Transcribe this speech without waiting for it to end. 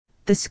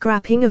The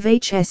scrapping of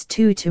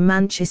HS2 to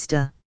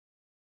Manchester.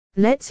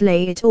 Let's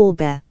lay it all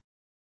bare.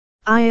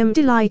 I am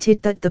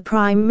delighted that the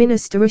Prime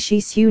Minister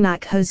Rishi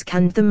Sunak has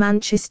canned the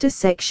Manchester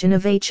section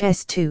of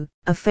HS2,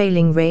 a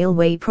failing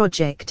railway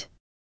project.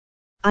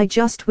 I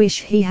just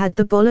wish he had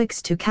the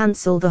bollocks to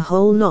cancel the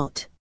whole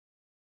lot.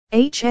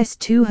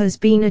 HS2 has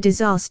been a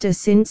disaster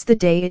since the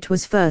day it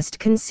was first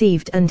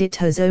conceived, and it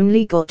has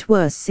only got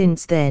worse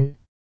since then.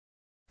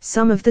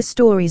 Some of the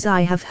stories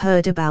I have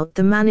heard about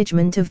the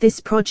management of this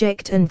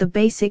project and the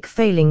basic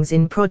failings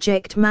in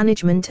project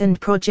management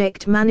and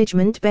project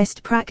management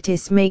best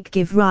practice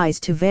give rise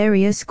to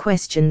various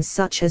questions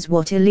such as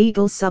what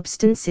illegal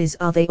substances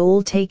are they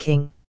all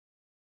taking?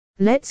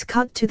 Let's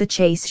cut to the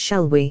chase,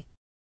 shall we?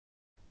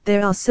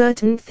 There are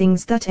certain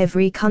things that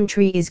every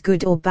country is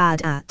good or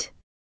bad at.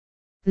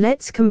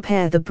 Let's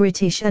compare the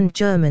British and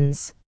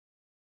Germans.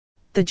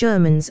 The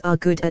Germans are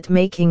good at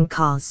making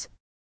cars.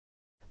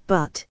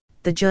 But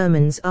the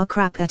Germans are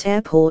crap at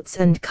airports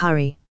and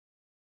curry.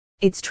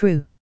 It's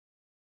true.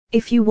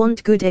 If you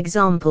want good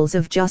examples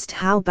of just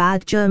how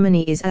bad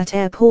Germany is at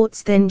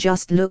airports, then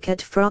just look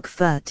at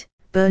Frankfurt,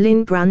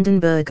 Berlin,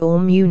 Brandenburg or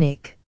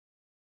Munich.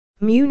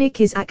 Munich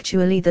is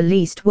actually the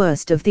least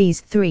worst of these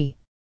three.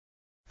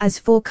 As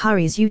for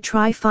curries, you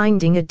try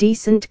finding a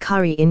decent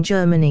curry in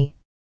Germany.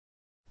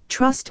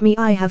 Trust me,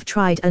 I have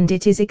tried and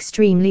it is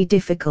extremely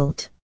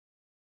difficult.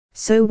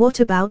 So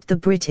what about the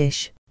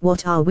British?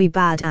 What are we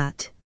bad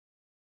at?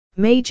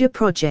 Major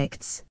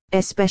projects,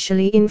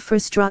 especially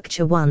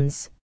infrastructure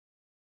ones.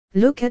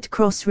 Look at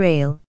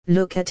Crossrail,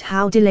 look at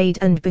how delayed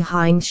and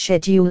behind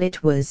schedule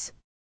it was.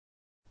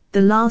 The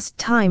last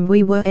time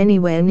we were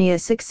anywhere near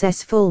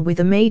successful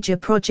with a major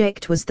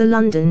project was the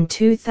London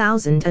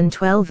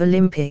 2012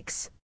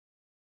 Olympics.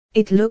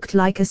 It looked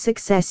like a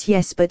success,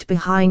 yes, but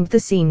behind the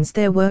scenes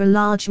there were a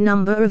large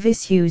number of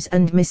issues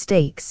and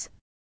mistakes.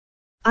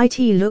 It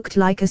looked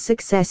like a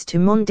success to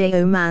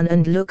Monday Man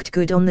and looked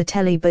good on the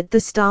telly, but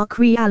the stark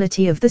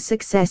reality of the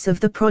success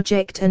of the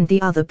project and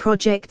the other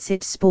projects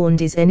it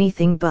spawned is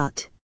anything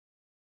but.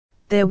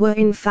 There were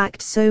in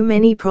fact so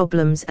many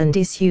problems and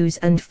issues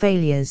and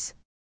failures.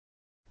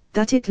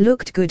 That it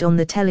looked good on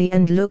the telly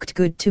and looked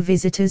good to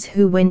visitors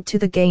who went to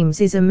the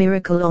games is a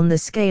miracle on the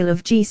scale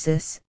of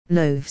Jesus,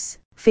 loaves,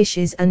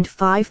 fishes and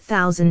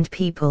 5,000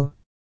 people.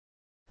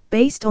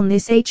 Based on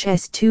this,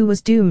 HS2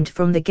 was doomed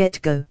from the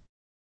get-go.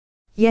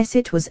 Yes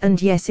it was,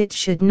 and yes it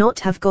should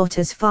not have got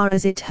as far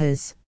as it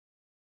has.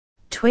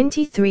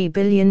 £23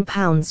 billion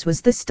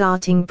was the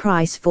starting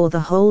price for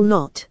the whole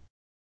lot.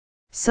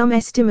 Some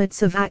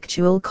estimates of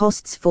actual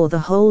costs for the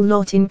whole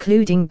lot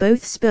including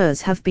both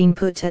spurs have been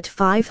put at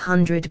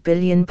 £500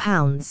 billion.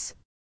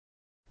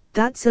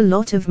 That's a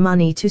lot of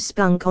money to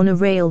spunk on a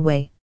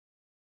railway.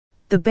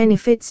 The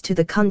benefits to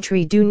the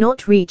country do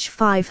not reach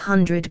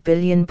 £500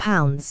 billion,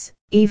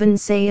 even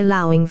say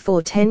allowing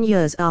for 10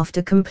 years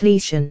after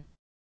completion.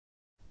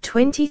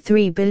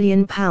 £23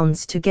 billion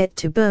to get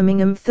to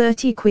Birmingham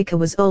 30 quicker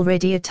was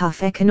already a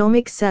tough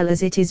economic sell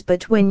as it is,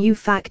 but when you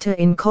factor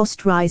in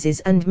cost rises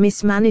and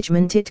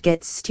mismanagement it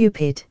gets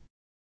stupid.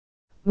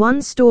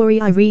 One story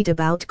I read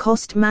about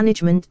cost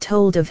management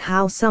told of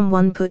how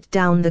someone put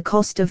down the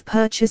cost of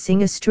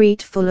purchasing a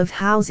street full of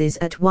houses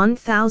at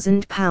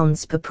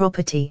 £1,000 per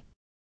property.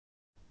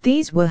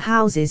 These were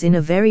houses in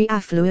a very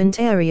affluent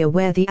area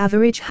where the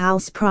average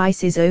house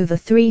price is over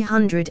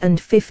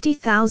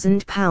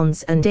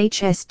 £350,000, and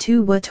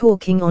HS2 were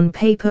talking on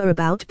paper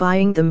about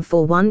buying them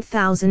for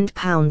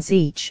 £1,000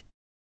 each.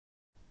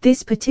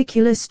 This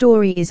particular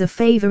story is a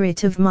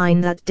favorite of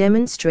mine that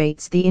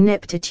demonstrates the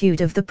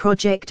ineptitude of the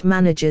project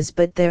managers,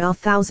 but there are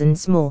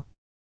thousands more.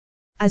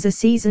 As a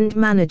seasoned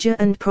manager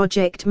and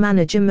project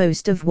manager,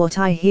 most of what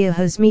I hear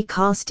has me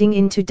casting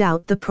into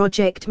doubt the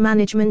project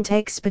management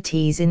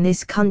expertise in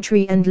this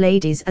country, and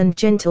ladies and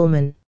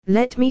gentlemen,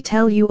 let me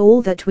tell you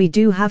all that we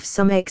do have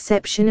some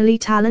exceptionally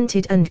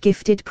talented and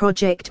gifted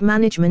project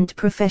management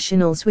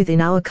professionals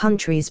within our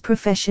country's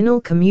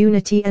professional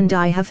community, and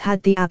I have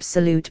had the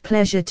absolute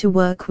pleasure to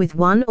work with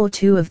one or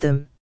two of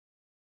them.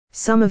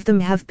 Some of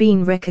them have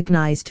been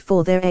recognized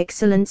for their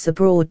excellence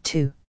abroad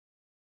too.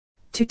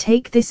 To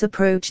take this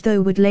approach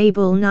though would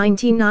label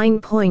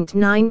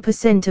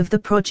 99.9% of the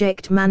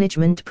project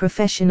management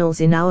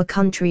professionals in our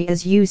country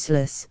as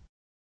useless.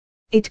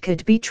 It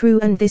could be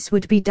true, and this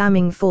would be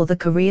damning for the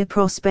career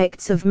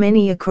prospects of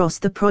many across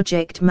the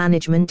project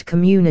management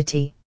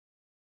community.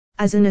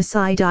 As an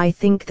aside, I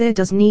think there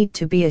does need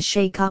to be a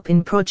shake-up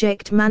in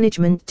project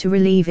management to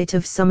relieve it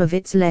of some of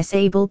its less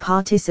able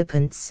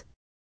participants.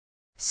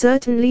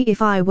 Certainly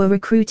if I were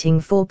recruiting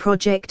for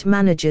project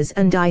managers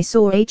and I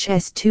saw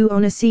HS2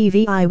 on a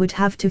CV, I would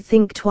have to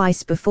think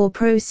twice before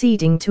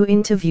proceeding to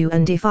interview,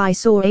 and if I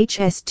saw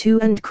HS2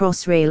 and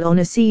Crossrail on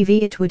a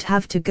CV, it would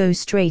have to go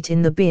straight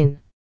in the bin.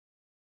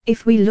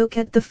 If we look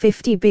at the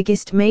 50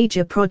 biggest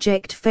major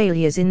project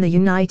failures in the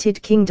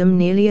United Kingdom,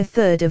 nearly a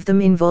third of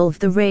them involve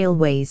the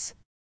railways.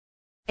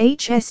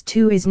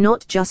 HS2 is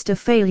not just a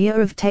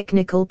failure of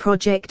technical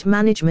project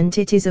management,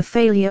 it is a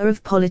failure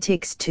of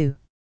politics too.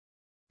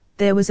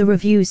 There was a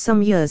review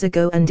some years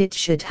ago and it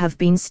should have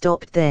been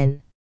stopped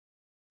then.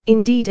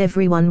 Indeed,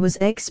 everyone was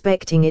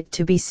expecting it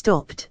to be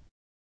stopped.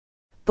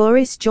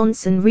 Boris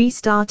Johnson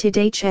restarted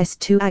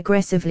HS2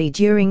 aggressively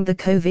during the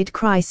COVID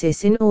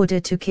crisis in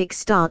order to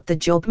kickstart the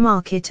job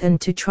market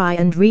and to try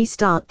and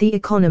restart the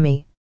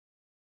economy.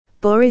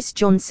 Boris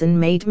Johnson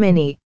made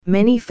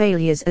many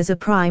failures as a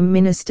prime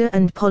minister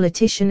and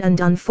politician, and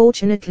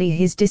unfortunately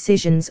his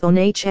decisions on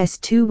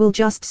HS2 will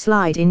just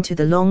slide into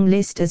the long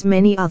list as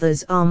many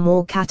others are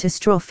more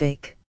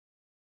catastrophic.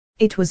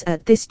 It was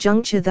at this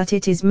juncture that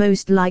it is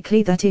most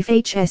likely that if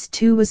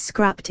HS2 was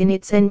scrapped in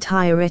its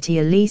entirety,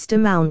 a least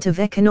amount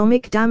of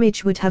economic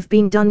damage would have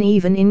been done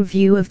even in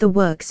view of the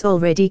works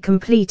already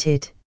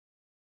completed.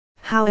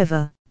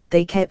 However,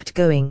 they kept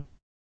going.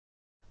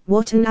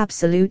 What an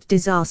absolute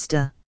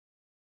disaster!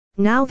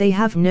 Now they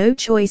have no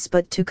choice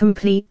but to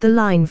complete the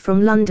line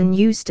from London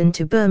Euston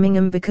to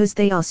Birmingham because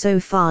they are so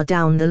far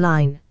down the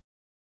line.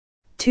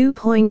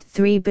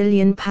 £2.3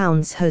 billion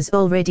has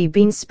already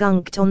been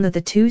spunked on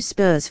the two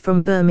spurs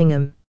from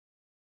Birmingham.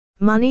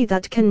 Money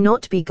that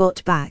cannot be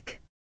got back.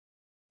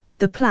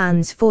 The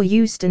plans for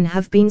Euston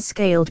have been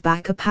scaled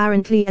back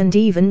apparently, and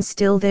even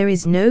still there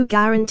is no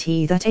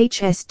guarantee that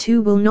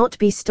HS2 will not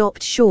be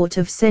stopped short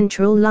of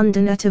central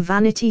London at a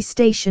vanity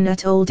station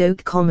at Old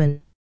Oak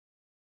Common.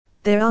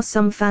 There are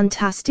some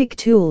fantastic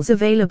tools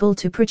available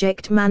to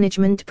project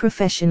management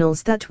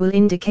professionals that will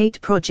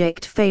indicate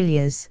project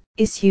failures,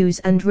 issues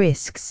and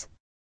risks.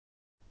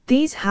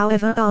 These,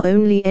 however, are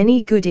only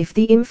any good if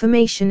the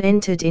information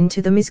entered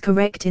into them is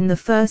correct in the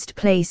first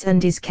place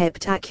and is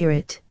kept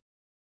accurate.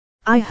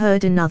 I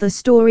heard another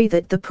story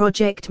that the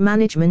project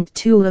management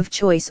tool of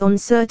choice on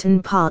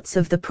certain parts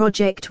of the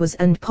project was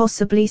and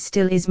possibly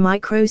still is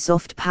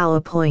Microsoft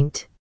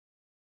PowerPoint.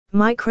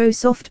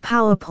 Microsoft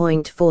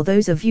PowerPoint, for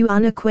those of you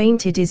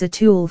unacquainted, is a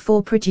tool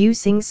for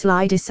producing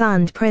slides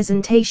and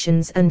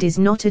presentations and is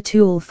not a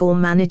tool for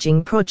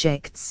managing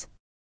projects.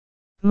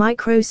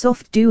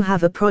 Microsoft do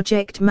have a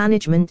project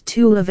management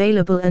tool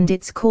available and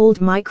it's called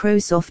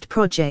Microsoft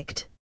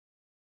Project.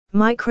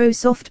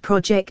 Microsoft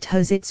Project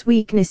has its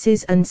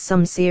weaknesses and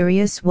some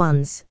serious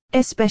ones,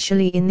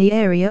 especially in the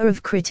area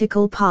of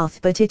critical path,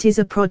 but it is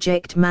a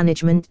project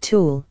management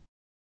tool.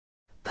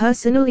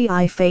 Personally,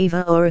 I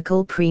favor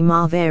Oracle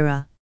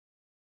Primavera.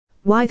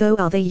 Why though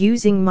are they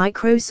using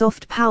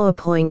Microsoft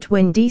PowerPoint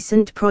when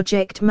decent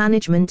project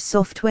management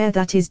software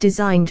that is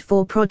designed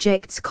for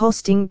projects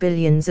costing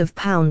billions of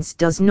pounds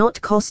does not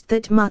cost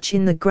that much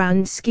in the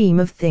grand scheme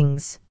of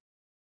things?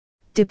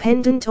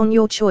 Dependent on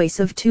your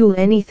choice of tool,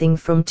 anything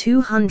from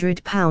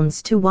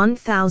 £200 to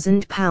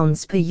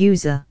 £1,000 per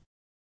user.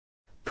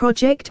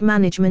 Project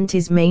management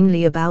is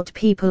mainly about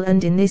people,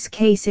 and in this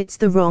case it's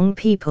the wrong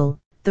people,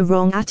 the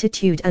wrong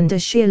attitude and a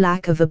sheer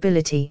lack of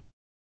ability.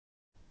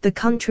 The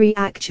country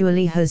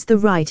actually has the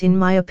right, in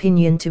my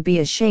opinion, to be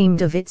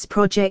ashamed of its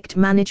project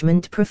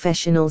management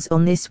professionals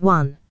on this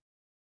one.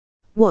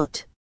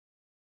 What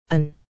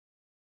an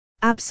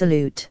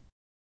absolute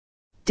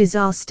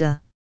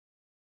disaster.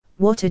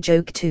 What a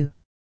joke too.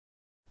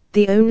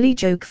 The only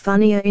joke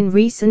funnier in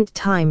recent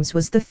times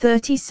was the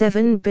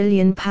 £37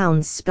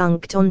 billion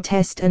spunked on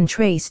test and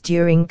trace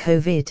during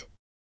COVID.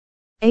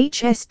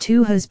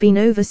 HS2 has been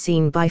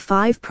overseen by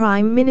 5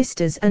 prime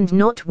ministers and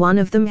not one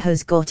of them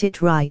has got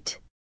it right.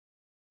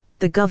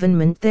 The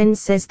government then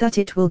says that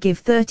it will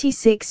give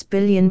 £36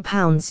 billion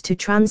to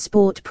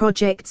transport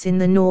projects in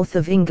the north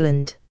of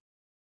England.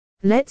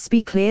 Let's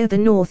be clear, the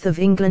north of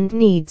England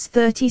needs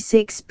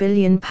 £36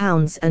 billion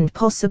and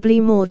possibly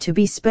more to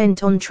be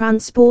spent on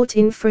transport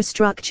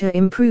infrastructure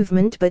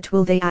improvement, but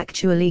will they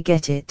actually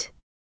get it?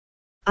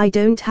 I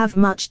don't have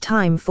much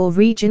time for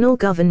regional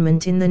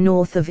government in the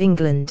north of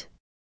England.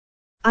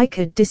 I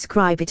could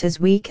describe it as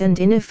weak and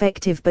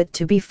ineffective, but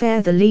to be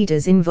fair, the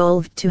leaders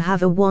involved to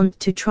have a want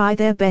to try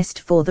their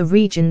best for the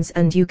regions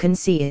and you can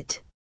see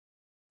it.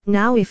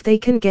 Now if they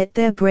can get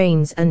their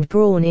brains and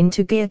brawn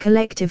into gear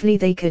collectively,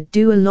 they could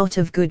do a lot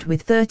of good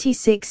with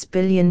 £36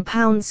 billion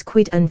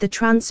quid and the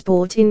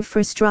transport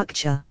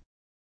infrastructure.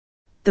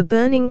 The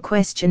burning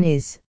question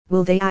is,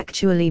 will they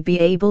actually be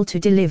able to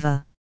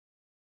deliver?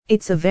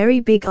 It's a very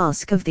big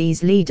ask of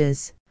these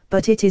leaders,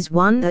 but it is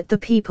one that the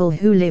people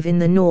who live in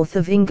the north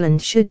of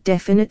England should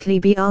definitely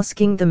be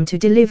asking them to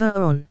deliver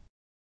on.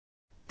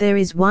 There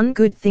is one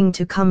good thing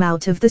to come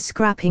out of the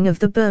scrapping of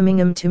the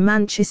Birmingham to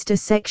Manchester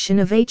section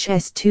of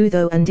HS2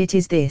 though, and it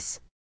is this.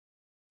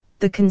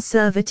 The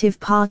Conservative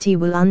Party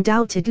will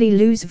undoubtedly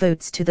lose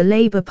votes to the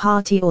Labour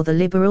Party or the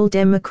Liberal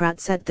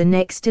Democrats at the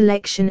next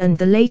election, and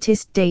the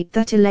latest date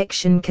that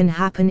election can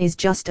happen is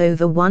just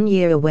over 1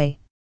 year away.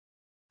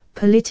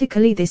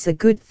 Politically, this a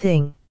good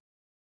thing.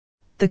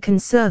 The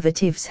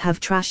Conservatives have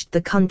trashed the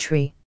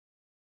country.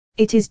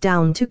 It is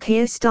down to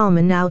Keir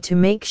Starmer now to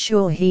make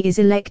sure he is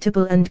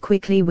electable and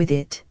quickly with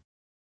it.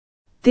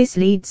 This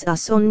leads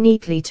us on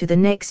neatly to the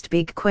next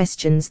big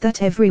questions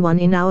that everyone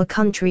in our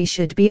country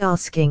should be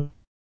asking.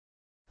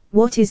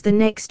 What is the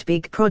next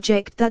big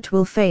project that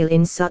will fail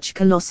in such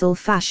colossal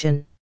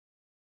fashion?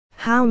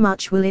 How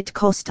much will it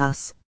cost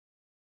us?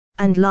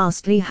 And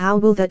lastly, how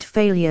will that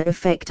failure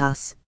affect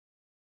us?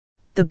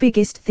 The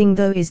biggest thing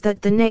though is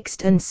that the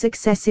next and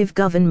successive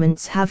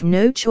governments have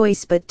no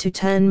choice but to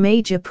turn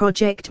major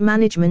project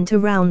management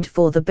around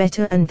for the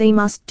better, and they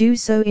must do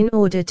so in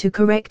order to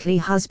correctly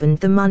husband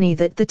the money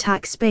that the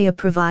taxpayer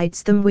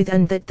provides them with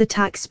and that the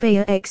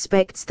taxpayer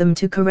expects them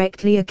to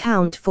correctly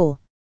account for.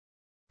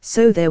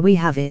 So there we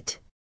have it.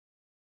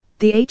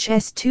 The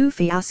HS2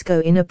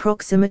 fiasco in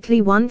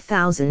approximately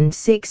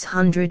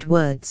 1,600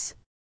 words.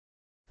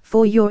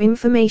 For your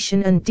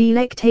information and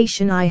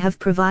delectation, I have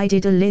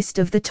provided a list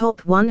of the top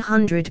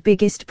 100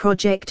 biggest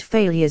project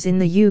failures in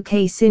the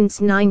UK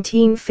since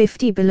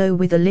 1950 below,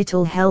 with a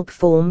little help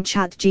from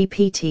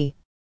ChatGPT.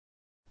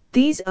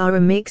 These are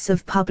a mix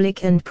of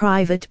public and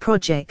private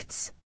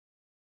projects.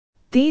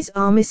 These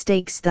are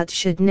mistakes that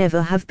should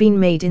never have been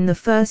made in the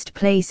first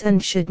place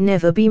and should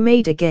never be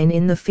made again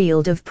in the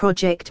field of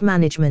project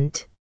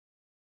management.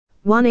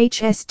 1.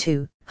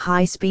 HS2.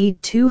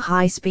 High-speed 2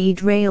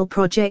 high-speed rail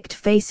project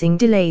facing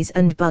delays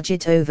and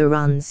budget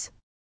overruns.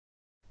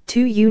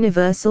 2.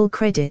 Universal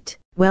credit,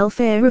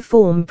 welfare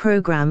reform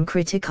program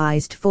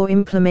criticized for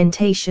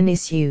implementation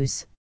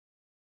issues.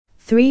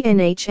 3.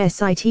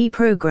 NHS IT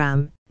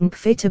program,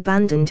 NPFIT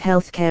abandoned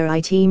healthcare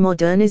IT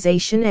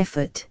modernization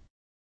effort.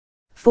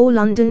 4.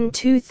 London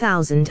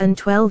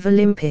 2012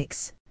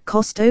 Olympics,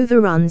 cost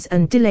overruns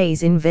and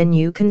delays in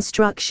venue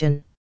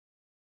construction.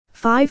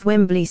 5.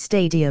 Wembley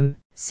Stadium,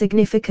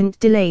 significant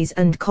delays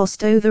and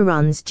cost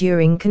overruns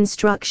during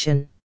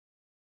construction.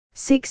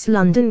 6.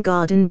 London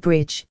Garden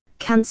Bridge,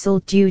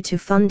 cancelled due to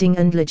funding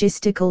and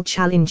logistical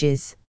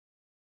challenges.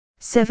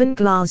 7.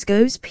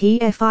 Glasgow's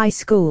PFI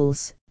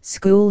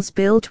schools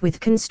built with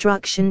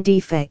construction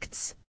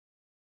defects.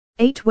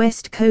 8.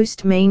 West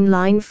Coast Main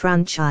Line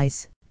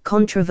franchise,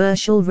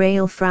 controversial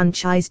rail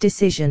franchise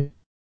decision.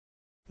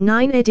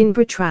 9.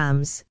 Edinburgh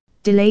trams,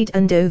 delayed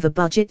and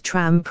over-budget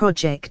tram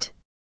project.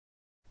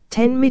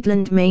 10.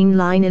 Midland Main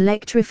Line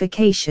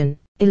electrification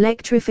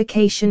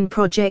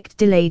project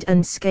delayed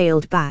and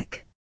scaled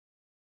back.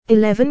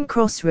 11.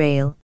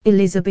 Crossrail,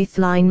 Elizabeth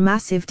Line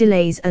massive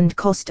delays and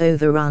cost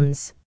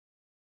overruns.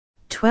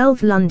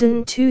 12.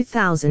 London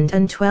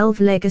 2012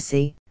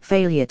 legacy,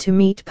 failure to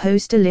meet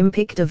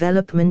post-Olympic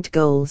development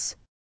goals.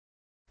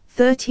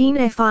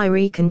 13.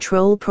 Fire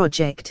control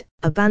project,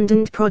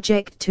 abandoned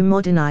project to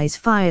modernise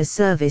fire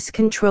service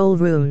control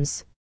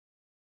rooms.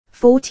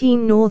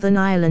 14. Northern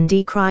Ireland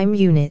E-Crime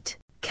Unit,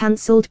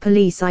 cancelled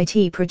police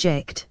IT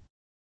project.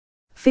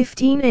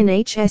 15.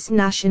 NHS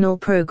National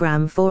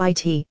Programme for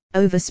IT,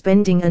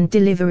 overspending and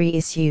delivery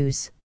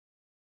issues.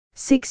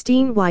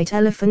 16. White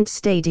Elephant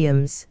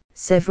Stadiums,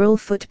 several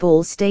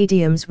football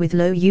stadiums with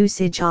low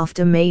usage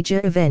after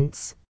major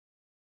events.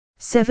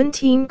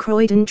 17.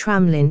 Croydon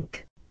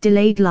Tramlink,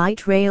 delayed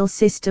light rail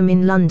system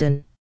in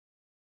London.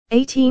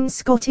 18.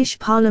 Scottish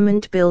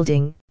Parliament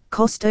building,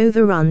 cost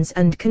overruns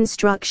and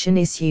construction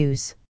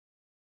issues.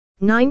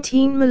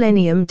 19.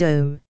 Millennium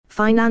Dome,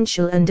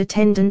 financial and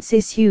attendance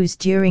issues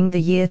during the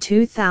year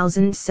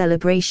 2000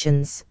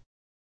 celebrations.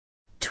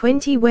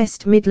 20.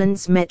 West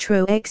Midlands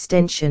Metro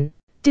extension,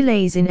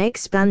 delays in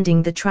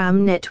expanding the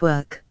tram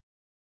network.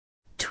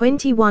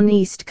 21.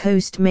 East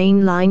Coast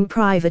Main Line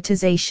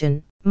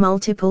privatisation,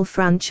 multiple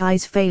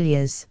franchise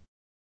failures.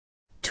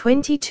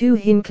 22.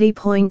 Hinkley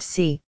Point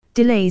C,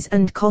 delays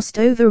and cost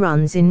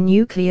overruns in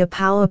nuclear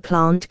power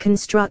plant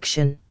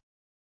construction.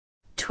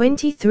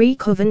 23.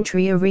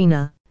 Coventry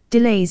Arena,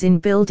 delays in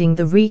building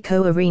the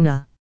Ricoh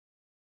Arena.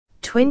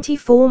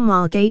 24.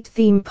 Margate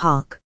Theme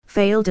Park,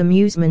 failed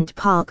amusement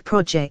park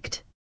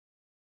project.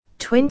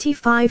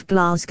 25.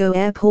 Glasgow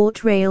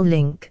Airport Rail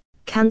Link,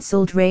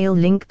 cancelled rail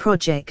link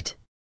project.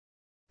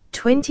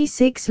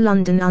 26.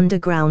 London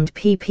Underground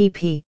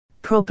PPP,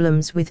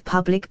 problems with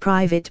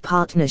public-private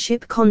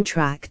partnership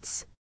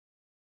contracts.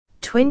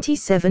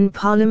 27.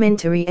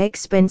 Parliamentary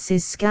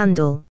expenses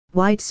scandal,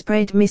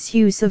 widespread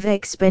misuse of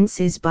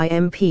expenses by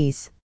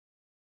MPs.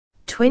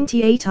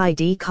 28.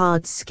 ID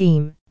card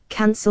scheme,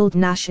 cancelled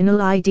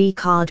national ID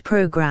card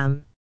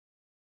program.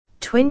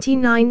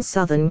 29.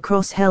 Southern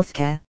Cross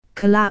Healthcare,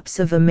 collapse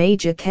of a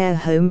major care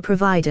home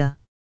provider.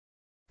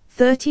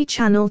 30.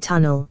 Channel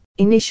Tunnel,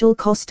 initial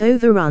cost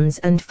overruns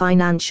and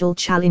financial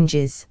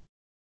challenges.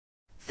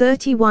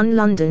 31.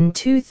 London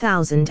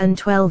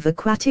 2012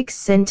 Aquatics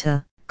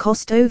Centre,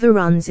 cost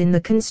overruns in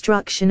the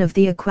construction of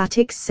the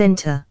Aquatics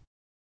Centre.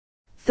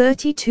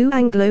 32.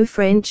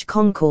 Anglo-French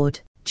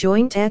Concorde,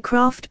 joint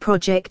aircraft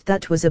project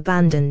that was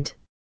abandoned.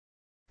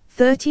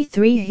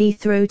 33.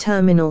 Heathrow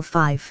Terminal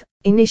 5,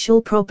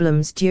 initial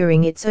problems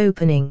during its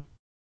opening.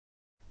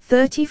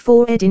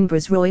 34.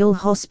 Edinburgh's Royal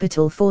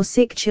Hospital for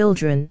Sick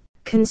Children,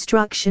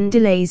 construction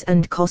delays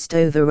and cost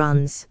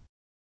overruns.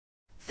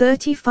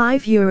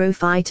 35.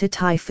 Eurofighter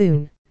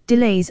Typhoon,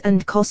 delays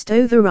and cost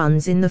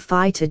overruns in the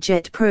fighter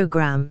jet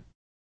program.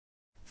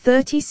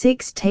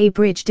 36. Tay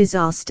Bridge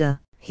disaster,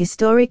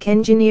 historic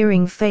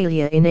engineering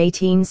failure in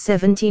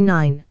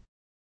 1879.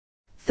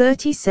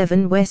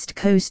 37. West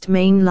Coast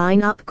Main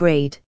Line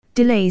upgrade,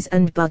 delays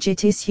and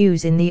budget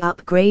issues in the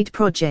upgrade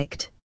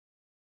project.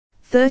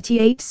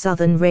 38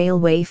 Southern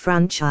Railway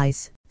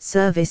franchise,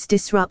 service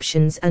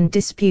disruptions and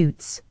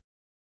disputes.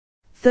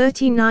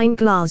 39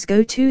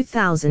 Glasgow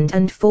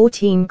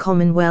 2014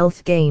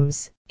 Commonwealth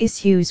Games,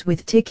 issues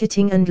with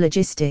ticketing and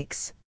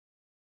logistics.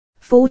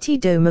 40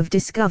 Dome of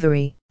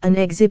Discovery, an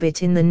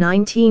exhibit in the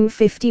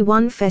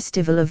 1951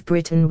 Festival of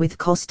Britain with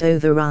cost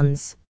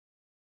overruns.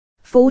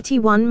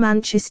 41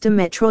 Manchester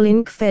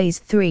Metrolink Phase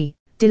 3,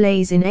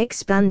 delays in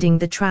expanding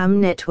the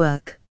tram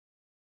network.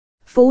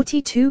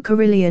 42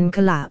 Carillion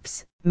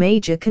collapse,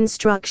 major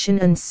construction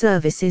and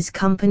services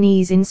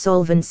companies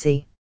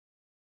insolvency.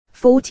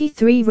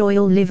 43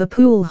 Royal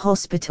Liverpool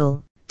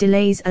Hospital,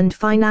 delays and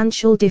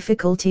financial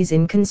difficulties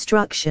in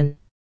construction.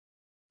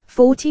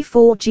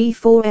 44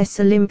 G4S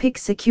Olympic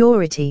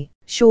security,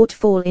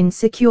 shortfall in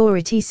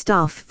security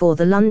staff for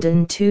the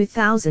London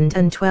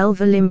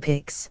 2012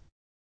 Olympics.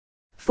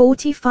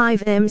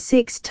 45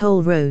 M6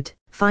 Toll Road,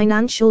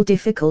 financial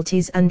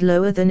difficulties and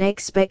lower than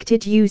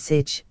expected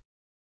usage.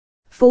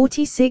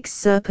 46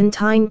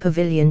 Serpentine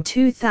Pavilion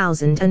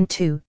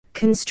 2002,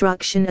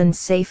 construction and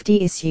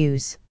safety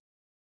issues.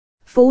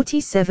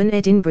 47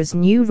 Edinburgh's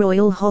new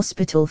Royal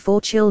Hospital for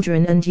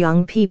Children and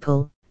Young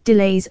People,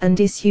 delays and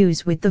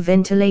issues with the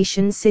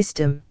ventilation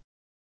system.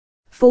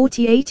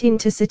 48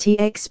 Intercity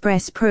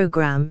Express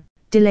program,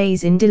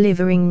 delays in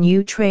delivering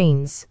new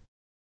trains.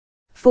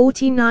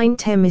 49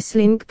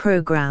 Thameslink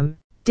program,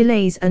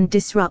 delays and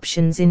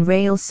disruptions in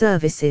rail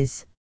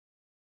services.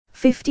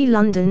 50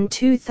 London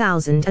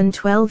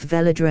 2012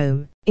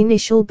 Velodrome,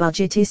 initial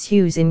budget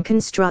issues in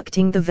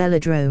constructing the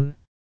velodrome.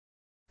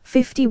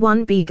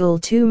 51 Beagle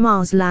 2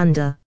 Mars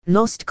lander,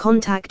 lost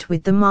contact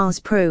with the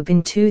Mars probe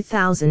in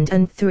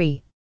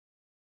 2003.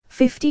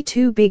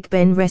 52 Big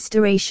Ben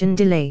restoration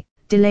delay,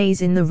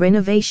 delays in the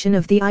renovation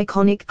of the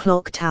iconic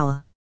clock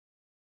tower.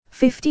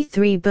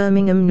 53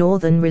 Birmingham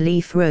Northern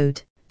Relief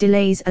Road,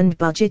 delays and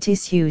budget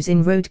issues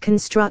in road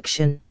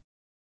construction.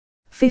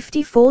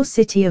 54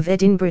 City of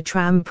Edinburgh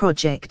tram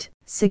project,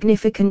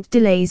 significant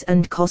delays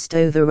and cost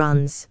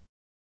overruns.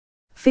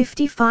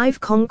 55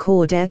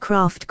 Concorde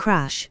aircraft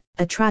crash,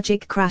 a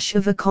tragic crash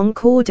of a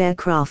Concorde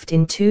aircraft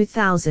in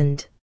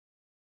 2000.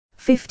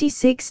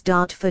 56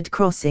 Dartford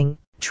crossing,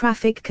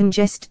 traffic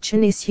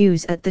congestion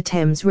issues at the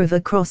Thames River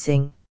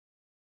crossing.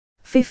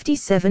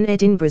 57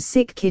 Edinburgh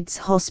Sick Kids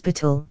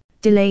Hospital,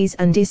 delays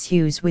and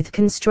issues with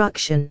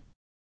construction.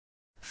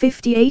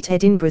 58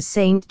 Edinburgh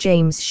St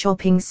James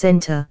Shopping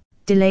Centre,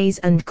 delays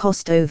and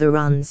cost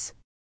overruns.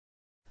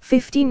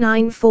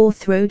 59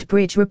 Forth Road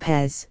Bridge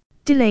repairs,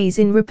 delays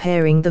in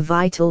repairing the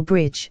Vital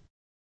Bridge.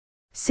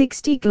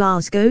 60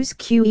 Glasgow's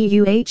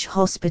QEUH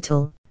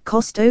Hospital,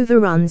 cost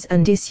overruns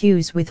and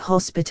issues with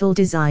hospital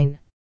design.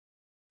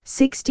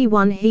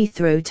 61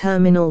 Heathrow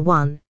Terminal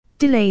 1,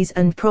 delays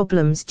and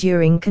problems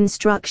during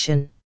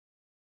construction.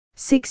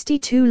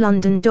 62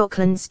 London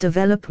Docklands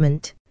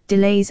development,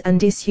 delays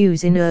and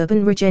issues in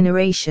urban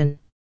regeneration.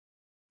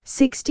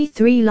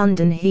 63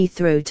 London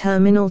Heathrow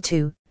Terminal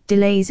 2,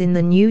 delays in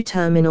the new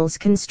terminal's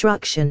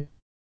construction.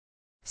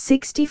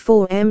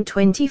 64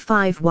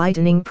 M25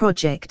 widening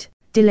project,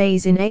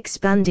 delays in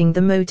expanding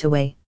the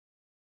motorway.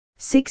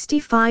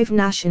 65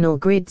 National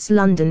Grid's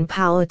London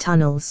Power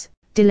Tunnels,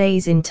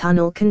 delays in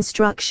tunnel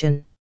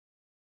construction.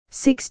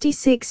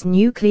 66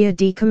 Nuclear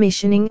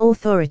Decommissioning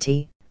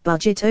Authority,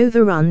 budget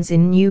overruns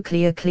in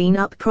nuclear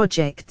cleanup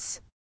projects.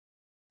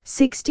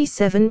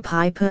 67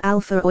 Piper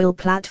Alpha oil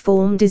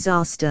platform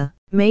disaster,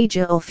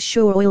 major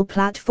offshore oil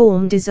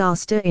platform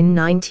disaster in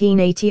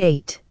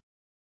 1988.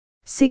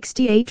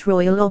 68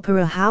 Royal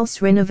Opera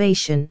House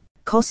renovation,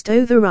 cost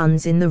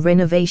overruns in the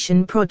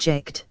renovation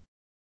project.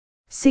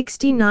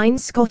 69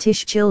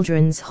 Scottish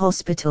Children's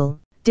Hospital,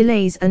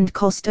 delays and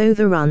cost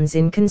overruns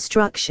in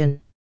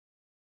construction.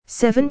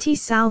 70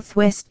 South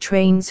West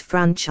Trains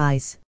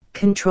franchise,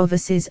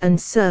 controversies and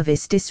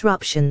service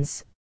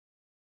disruptions.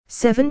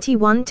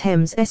 71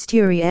 Thames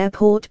Estuary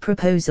Airport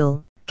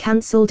proposal,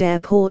 cancelled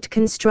airport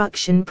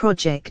construction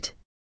project.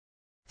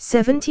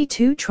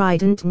 72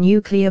 Trident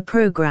nuclear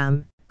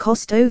program,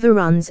 cost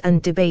overruns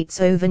and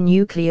debates over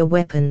nuclear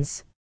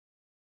weapons.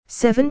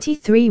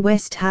 73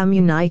 West Ham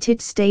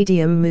United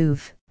Stadium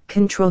move,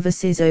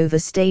 controversies over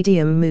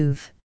stadium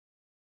move.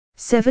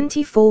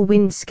 74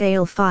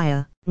 Windscale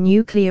fire,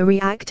 nuclear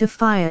reactor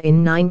fire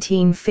in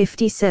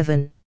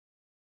 1957.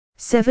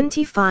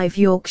 75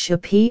 Yorkshire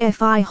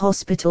PFI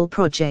hospital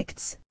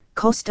projects,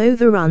 cost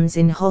overruns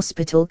in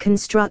hospital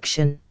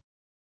construction.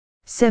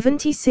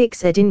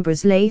 76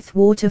 Edinburgh's Leith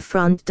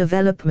waterfront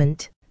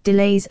development,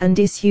 delays and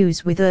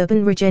issues with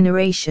urban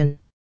regeneration.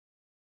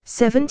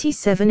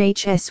 77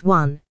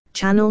 HS2,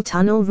 Channel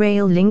Tunnel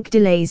rail link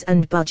delays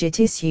and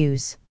budget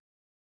issues.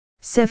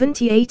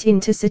 78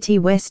 Intercity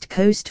West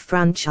Coast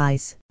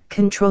franchise,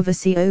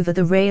 controversy over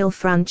the rail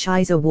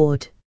franchise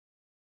award.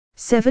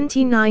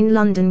 79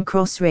 London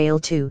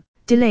Crossrail 2,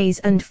 delays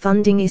and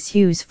funding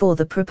issues for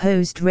the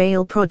proposed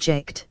rail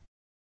project.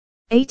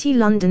 80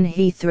 London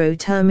Heathrow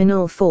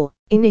Terminal 4,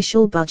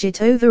 initial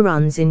budget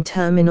overruns in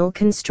terminal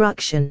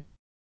construction.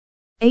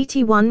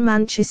 81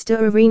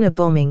 Manchester Arena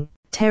bombing,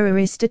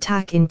 terrorist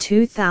attack in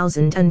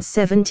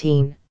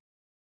 2017.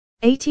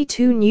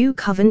 82 New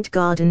Covent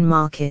Garden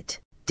Market,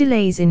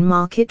 delays in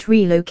market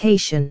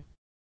relocation.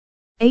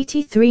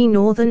 83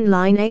 Northern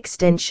Line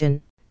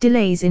extension,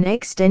 delays in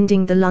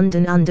extending the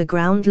London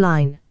Underground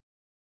Line.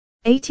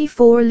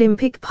 84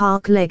 Olympic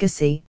Park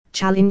legacy,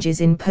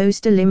 challenges in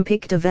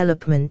post-Olympic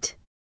development.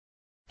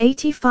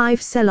 85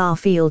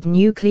 Sellafield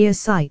nuclear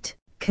site,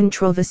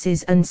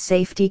 controversies and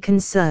safety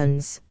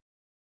concerns.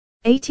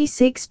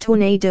 86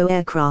 Tornado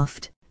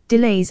aircraft,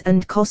 delays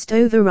and cost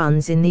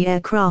overruns in the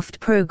aircraft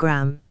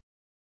program.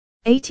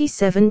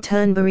 87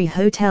 Turnberry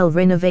Hotel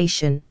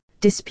renovation,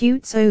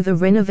 disputes over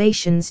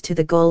renovations to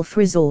the golf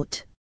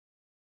resort.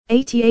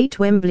 88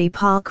 Wembley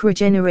Park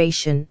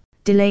regeneration,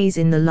 delays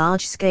in the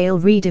large-scale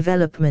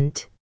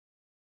redevelopment.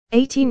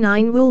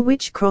 89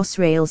 Woolwich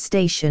Crossrail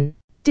station,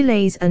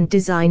 delays and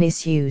design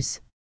issues.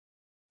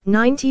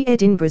 90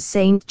 Edinburgh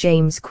St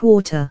James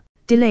Quarter,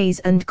 delays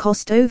and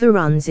cost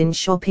overruns in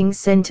shopping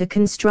centre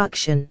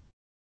construction.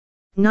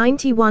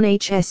 91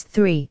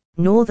 HS2,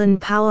 Northern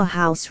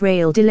Powerhouse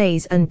rail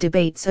delays and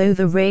debates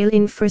over rail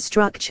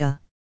infrastructure.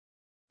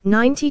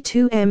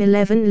 92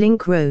 M11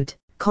 Link Road,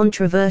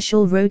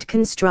 controversial road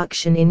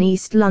construction in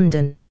East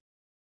London.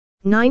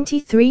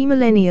 93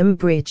 Millennium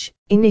Bridge,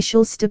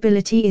 initial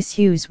stability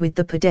issues with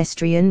the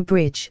pedestrian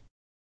bridge.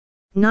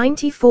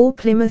 94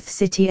 Plymouth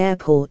City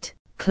Airport,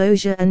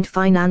 closure and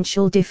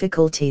financial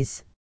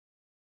difficulties.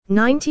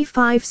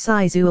 95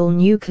 Sizewell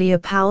nuclear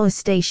power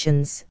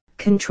stations,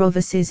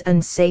 controversies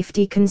and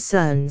safety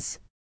concerns.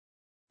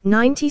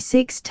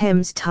 96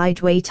 Thames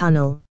Tideway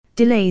Tunnel,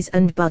 delays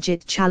and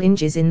budget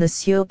challenges in the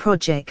sewer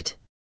project.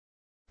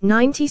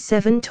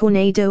 97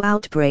 Tornado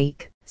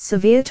outbreak,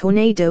 severe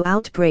tornado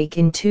outbreak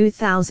in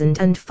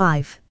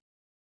 2005.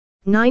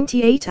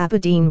 98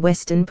 Aberdeen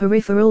Western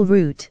Peripheral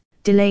Route,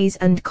 delays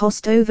and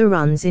cost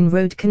overruns in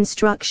road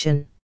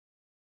construction.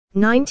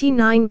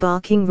 99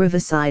 Barking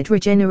Riverside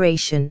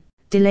regeneration,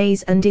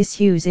 delays and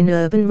issues in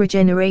urban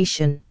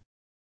regeneration.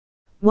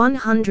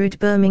 100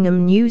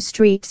 Birmingham New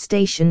Street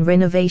Station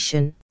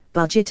renovation,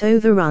 budget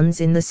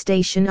overruns in the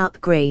station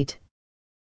upgrade.